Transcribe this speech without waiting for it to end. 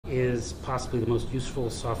is possibly the most useful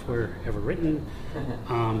software ever written.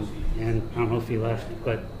 And I don't know if he left,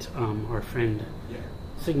 but our friend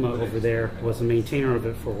Sigma over there was a maintainer of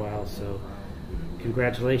it for a while, so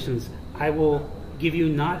congratulations. I will give you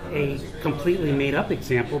not a completely made-up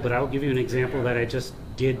example, but I will give you an example that I just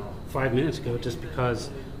did 5 minutes ago, just because,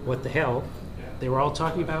 what the hell, they were all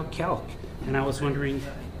talking about calc, and I was wondering,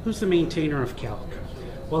 who's the maintainer of calc?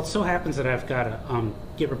 Well, it so happens that I've got a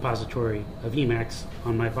Git repository of Emacs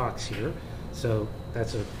on my box here, so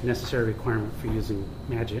that's a necessary requirement for using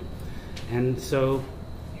Magit. And so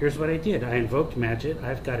here's what I did. I invoked Magit.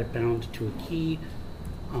 I've got it bound to a key.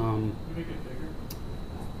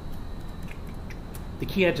 The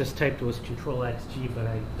key I just typed was Control-XG, but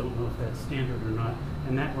I don't know if that's standard or not.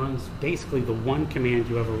 And that runs basically the one command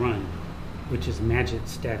you ever run, which is Magit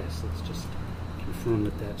status. Let's just confirm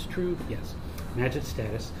that that's true. Yes, Magit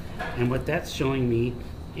status. And what that's showing me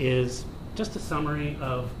is just a summary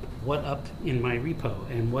of what up in my repo.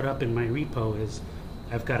 And what up in my repo is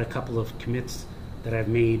I've got a couple of commits that I've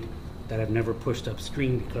made that I've never pushed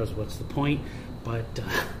upstream because what's the point? But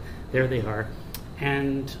there they are.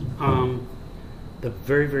 And the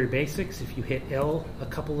very, very basics, if you hit L a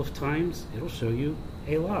couple of times, it'll show you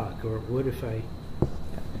a log, or it would if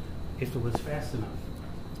it was fast enough.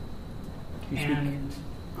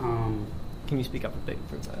 Can you speak up a bit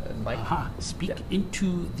for the mic? Speak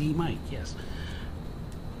into the mic, yes.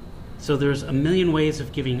 So there's a million ways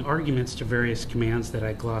of giving arguments to various commands that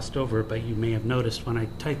I glossed over, but you may have noticed when I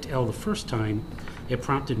typed L the first time, it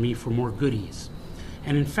prompted me for more goodies.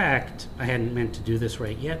 And in fact, I hadn't meant to do this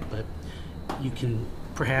right yet, but you can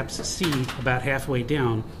perhaps see about halfway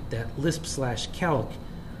down that Lisp/calc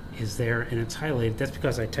is there and it's highlighted. That's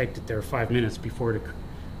because I typed it there 5 minutes before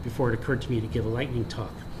it occurred to me to give a lightning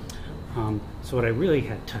talk. So what I really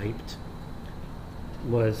had typed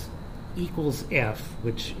was equals F,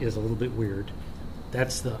 which is a little bit weird.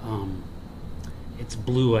 That's the, it's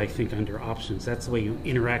blue, I think, under options. That's the way you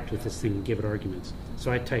interact with this thing and give it arguments.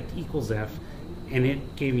 So I typed equals F, and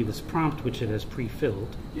it gave me this prompt, which it has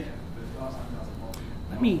pre-filled.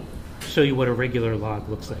 Let me show you what a regular log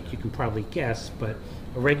looks like. You can probably guess, but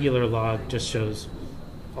a regular log just shows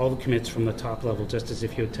all the commits from the top level, just as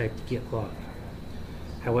if you had typed git log.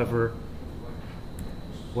 However,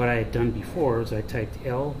 what I had done before is I typed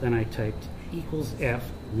L, then I typed equals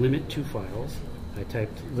F, limit to files. I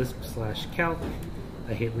typed Lisp/calc,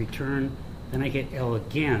 I hit return, then I hit L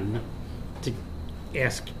again to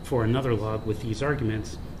ask for another log with these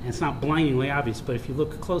arguments. And it's not blindingly obvious, but if you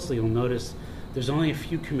look closely, you'll notice there's only a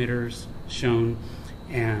few committers shown,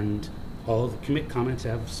 and all of the commit comments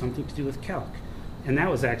have something to do with calc. And that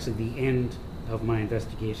was actually the end of my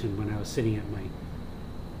investigation when I was sitting at my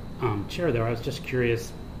chair there. I was just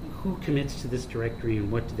curious, who commits to this directory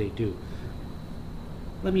and what do they do?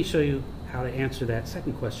 Let me show you how to answer that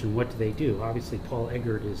second question, what do they do? Obviously, Paul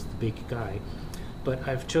Eggert is the big guy, but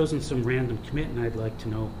I've chosen some random commit and I'd like to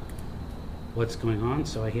know what's going on,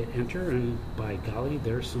 so I hit enter, and by golly,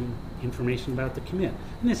 there's some information about the commit.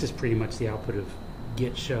 And this is pretty much the output of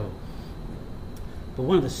git show. But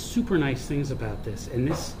one of the super nice things about this, and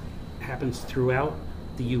this happens throughout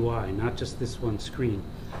the UI, not just this one screen,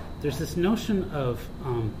 there's this notion of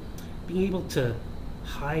being able to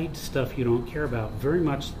hide stuff you don't care about, very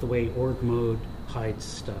much the way org mode hides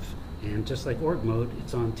stuff. And just like org mode,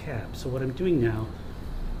 it's on tab. So what I'm doing now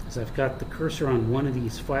is I've got the cursor on one of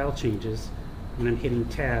these file changes, and I'm hitting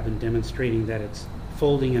tab and demonstrating that it's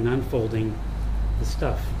folding and unfolding the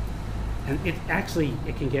stuff. And it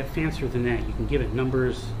can get fancier than that. You can give it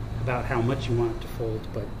numbers about how much you want it to fold,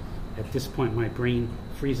 but at this point my brain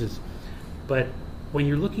freezes. But when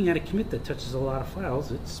you're looking at a commit that touches a lot of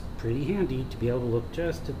files, it's pretty handy to be able to look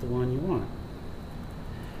just at the one you want.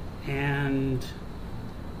 And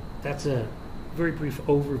that's a very brief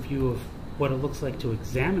overview of what it looks like to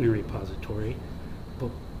examine a repository.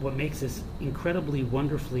 But what makes this incredibly,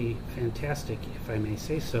 wonderfully fantastic, if I may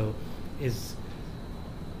say so, is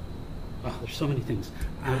there's so many things.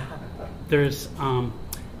 There's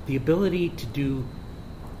the ability to do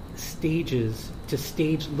stages, to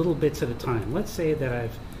stage little bits at a time. Let's say that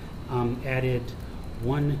I've added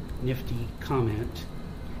one nifty comment,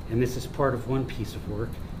 and this is part of one piece of work,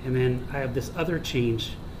 and then I have this other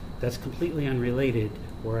change that's completely unrelated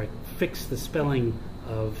where I fix the spelling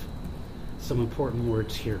of some important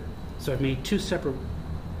words here. So I've made two separate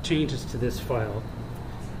changes to this file,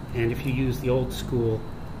 and if you use the old school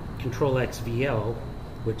Control-XVL,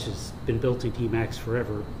 which has been built into Emacs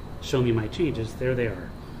forever, show me my changes, there they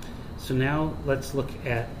are. So now let's look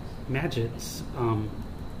at Magit's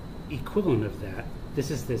equivalent of that.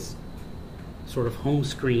 This is this sort of home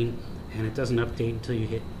screen, and it doesn't update until you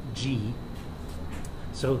hit G.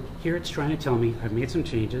 So here it's trying to tell me I've made some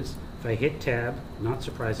changes. If I hit tab, not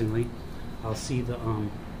surprisingly, I'll see the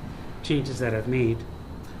changes that I've made.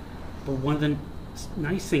 But one of the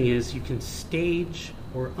nice thing is you can stage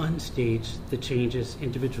or unstage the changes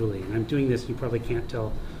individually. And I'm doing this, you probably can't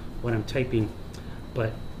tell what I'm typing,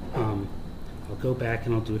 but I'll go back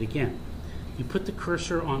and I'll do it again. You put the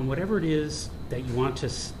cursor on whatever it is that you want to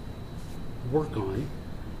work on,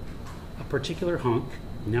 a particular hunk.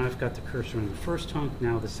 Now I've got the cursor on the first hunk,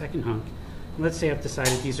 now the second hunk. And let's say I've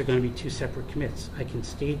decided these are going to be two separate commits. I can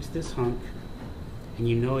stage this hunk, and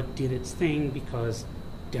you know it did its thing because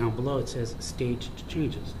down below it says staged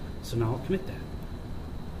changes. So now I'll commit that.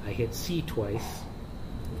 I hit C twice.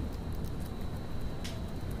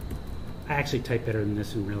 I actually type better than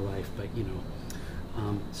this in real life, but you know.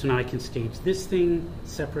 So now I can stage this thing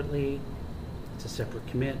separately. It's a separate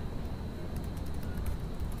commit.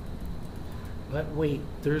 But wait,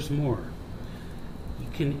 there's more. You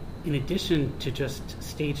can, in addition to just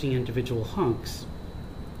staging individual hunks,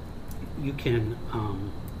 you can,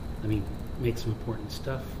 let me make some important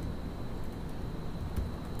stuff.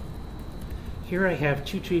 Here I have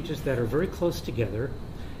two changes that are very close together,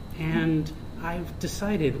 and I've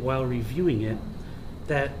decided while reviewing it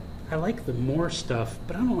that I like the more stuff,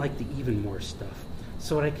 but I don't like the even more stuff.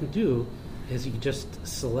 So what I can do is you just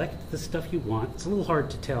select the stuff you want. It's a little hard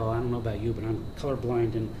to tell. I don't know about you, but I'm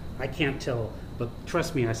colorblind and I can't tell. But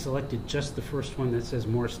trust me, I selected just the first one that says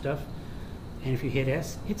more stuff. And if you hit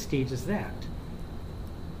S, it stages that.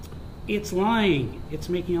 It's lying. It's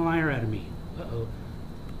making a liar out of me. Uh-oh.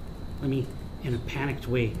 Let me, in a panicked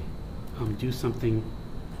way, do something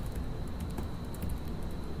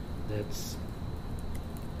that's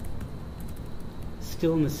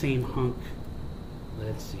still in the same hunk.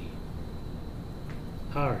 Let's see.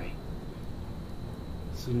 All right.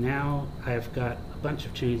 So now I've got a bunch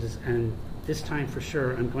of changes, and this time for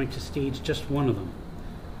sure I'm going to stage just one of them.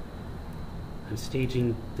 I'm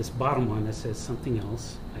staging this bottom one that says something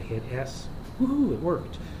else. I hit S. Woohoo, it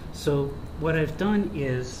worked. So what I've done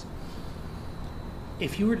is,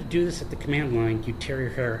 if you were to do this at the command line, you'd tear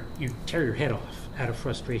your head off out of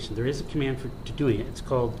frustration. There is a command for doing it. It's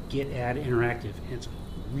called git add interactive, and it's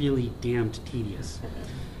really damned tedious.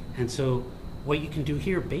 And so what you can do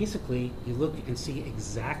here, basically, you look and see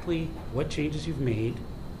exactly what changes you've made.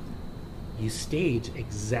 You stage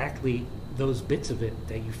exactly those bits of it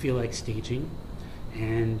that you feel like staging,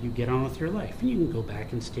 and you get on with your life. And you can go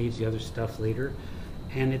back and stage the other stuff later.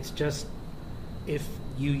 And it's just, if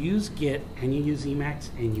you use Git and you use Emacs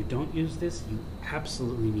and you don't use this, you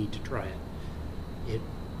absolutely need to try it. It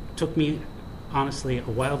took me, honestly, a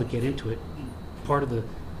while to get into it.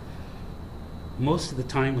 Most of the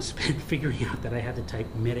time was spent figuring out that I had to type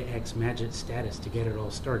meta-x Magit status to get it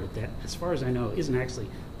all started. That, as far as I know, isn't actually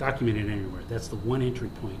documented anywhere. That's the one entry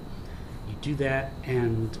point. You do that,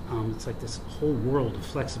 and it's like this whole world of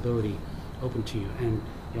flexibility open to you. And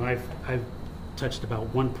you know, I've touched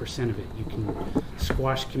about 1% of it. You can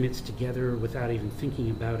squash commits together without even thinking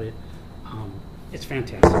about it. It's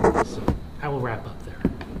fantastic. So I will wrap up there.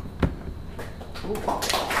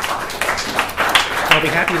 I'll be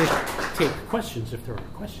happy to take questions if there are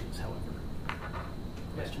questions, however.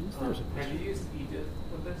 Questions? There's a question. Have you used EDIF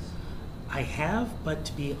with this? I have, but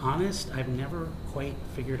to be honest, I've never quite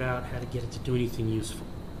figured out how to get it to do anything useful.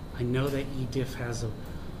 I know that EDIF has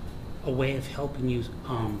a way of helping you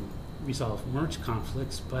resolve merge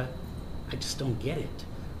conflicts, but I just don't get it.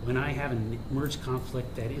 When I have a merge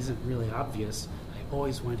conflict that isn't really obvious, I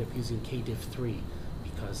always wind up using KDiff3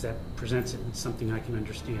 because that presents it in something I can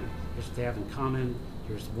understand. Here's what they have in common,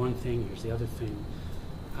 here's one thing, here's the other thing.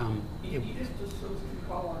 You just shows two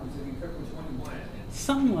columns and you pick which one you want.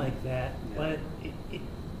 Something like that, yeah. But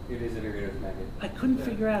it is integrated with Magit. I couldn't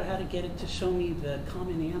figure out how to get it to show me the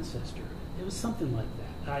common ancestor. It was something like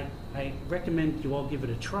that. I recommend you all give it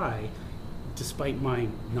a try, despite my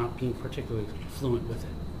not being particularly fluent with it.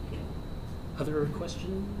 Other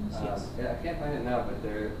questions? Yes. Yeah, I can't find it now, but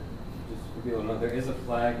there, just for people to know, there is a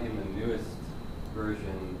flag in the newest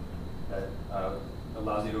version that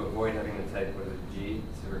allows you to avoid having to type with a G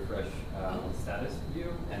to refresh the status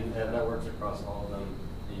view, and that works across all of them.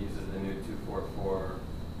 It uses the new 244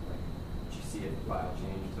 GC file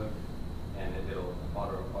change hook, and it'll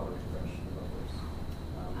auto refresh the buffers.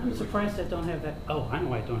 I'm surprised I don't have that. Oh, I know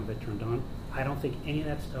why I don't have that turned on. I don't think any of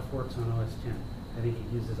that stuff works on OS 10. I think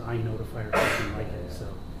it uses iNotify or something like it, so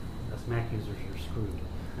us Mac users are screwed.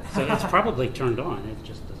 So it's probably turned on, it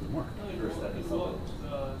just doesn't work. No, it works.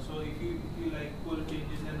 So if you like pull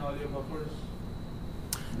changes and all your buffers.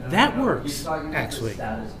 That works, actually.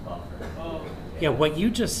 Oh. Yeah, what you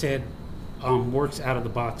just said works out of the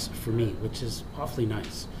box for me, which is awfully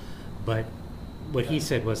nice. But what he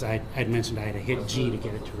said was I'd mentioned I had to hit G to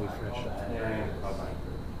get it to refresh.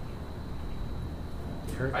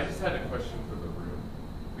 I just had a question for the room,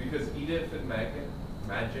 because Edith and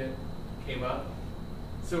Magit came up.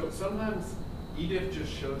 So sometimes Edith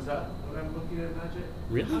just shows up when I'm looking at Magit.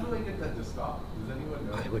 Really? How do I get that to stop? Does anyone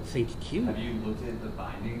know? I would think Q. Have you looked at the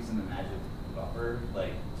bindings in the Magit buffer?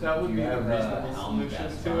 Like, That would do be you a have reasonable Helm solution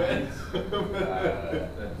that's to it.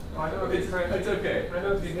 I know if It's okay. I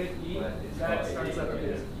know if you hit E, that starts up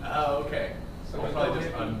again. Oh, okay. So we'll probably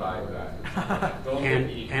just unbind that. Don't hit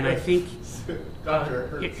E. And I think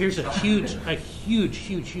Doctor, here's a huge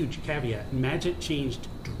caveat. Magit changed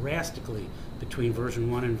drastically between version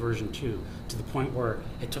 1 and version 2 to the point where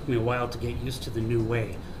it took me a while to get used to the new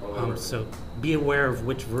way. So be aware of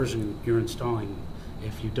which version you're installing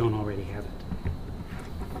if you don't already have it.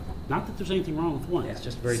 Not that there's anything wrong with one, it's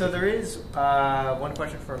just very So different. there is one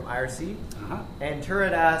question from IRC, Uh-huh. and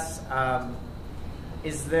Turat asks,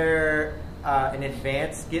 is there an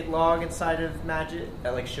advanced Git log inside of Magit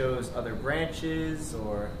that like shows other branches,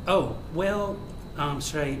 or? Oh, well,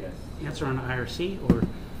 should I answer on IRC or?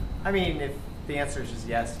 I mean, if the answer is just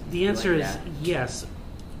yes. The answer like is that. yes.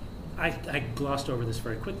 I glossed over this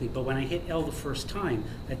very quickly, but when I hit L the first time,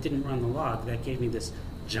 that didn't run the log. That gave me this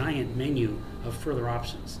giant menu of further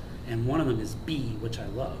options. And one of them is B, which I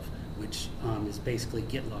love, which is basically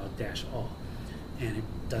gitlog-all. And it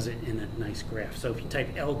does it in a nice graph. So if you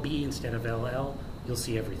type LB instead of LL, you'll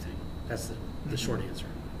see everything. That's the short answer.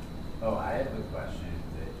 Oh, I have a question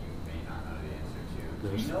that you may not know the answer to.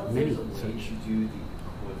 There's Do you know if many there's a way such. to do the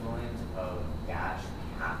equivalent of dash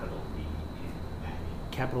capital B in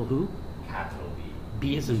Magit? Capital who? Capital B.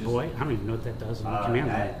 B as in Just- boy? I don't even know what that does in the command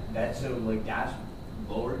line. that so like dash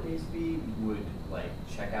lowercase b would like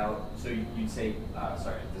check out. So you'd say,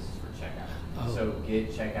 sorry, this is for checkout. Oh. So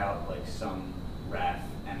git checkout like some ref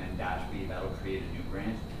and then dash b, that'll create a new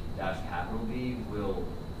branch. Dash capital B will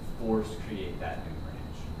force create that new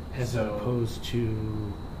branch. As so, opposed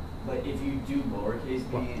to... like if you do lowercase b,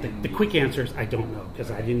 Well, and the quick answer is I don't know,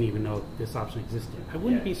 because I didn't even know this option existed. I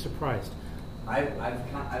wouldn't be surprised. I've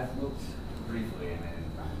looked briefly and I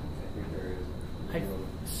didn't find anything.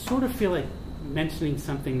 I sort of feel like mentioning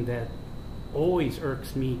something that always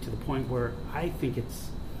irks me to the point where I think it's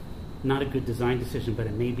not a good design decision, but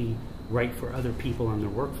it may be right for other people on their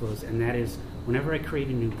workflows, and that is whenever I create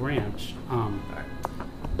a new branch,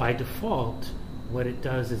 by default, what it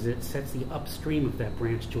does is it sets the upstream of that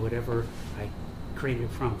branch to whatever I created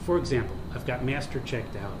it from. For example, I've got master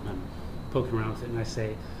checked out, and I'm poking around with it, and I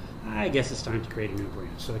say, I guess it's time to create a new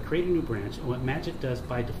branch. So I create a new branch, and what Magit does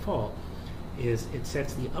by default is it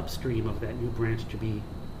sets the upstream of that new branch to be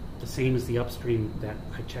the same as the upstream that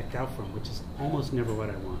I checked out from, which is almost never what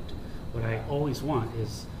I want. What I always want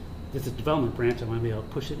is, there's a development branch, I want to be able to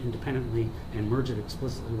push it independently and merge it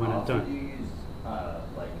explicitly when I'm Do you done. use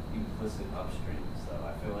like implicit upstreams though?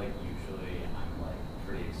 I feel like usually I'm like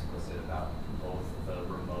pretty explicit about both the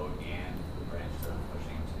remote and the branch that I'm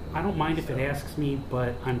pushing to. I don't mind if it So- asks me,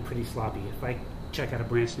 but I'm pretty sloppy. If I check out a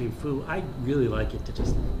branch named foo, I really like it to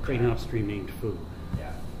just create an upstream named foo.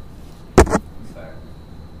 Yeah. It's fair.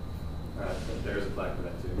 There's a flag for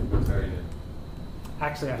that too. It's very good.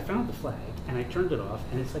 Actually, I found the flag, and I turned it off,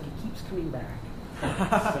 and it's like it keeps coming back.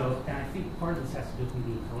 So, and I think part of this has to do with me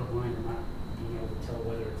being colorblind or not being able to tell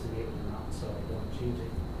whether it's enabled or not, so I don't change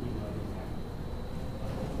it, even though I didn't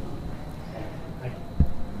have it.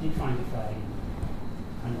 I did find the flag, and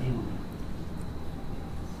I'm dealing with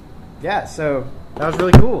it. Yeah, so that was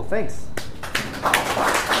really cool. Thanks.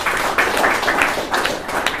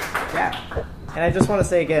 Yeah, and I just want to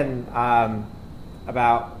say again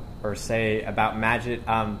about Magit.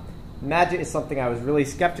 Magit is something I was really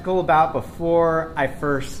skeptical about before I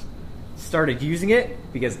first started using it,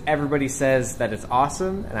 because everybody says that it's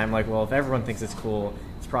awesome, and I'm like, well, if everyone thinks it's cool,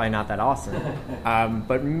 it's probably not that awesome.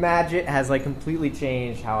 But Magit has like completely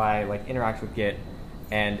changed how I like interact with Git,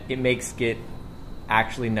 and it makes Git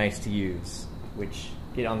actually nice to use, which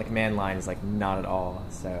Git on the command line is like not at all.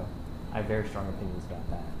 So I have very strong opinions about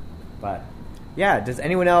that. But yeah, does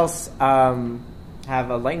anyone else have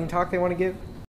a lightning talk they want to give?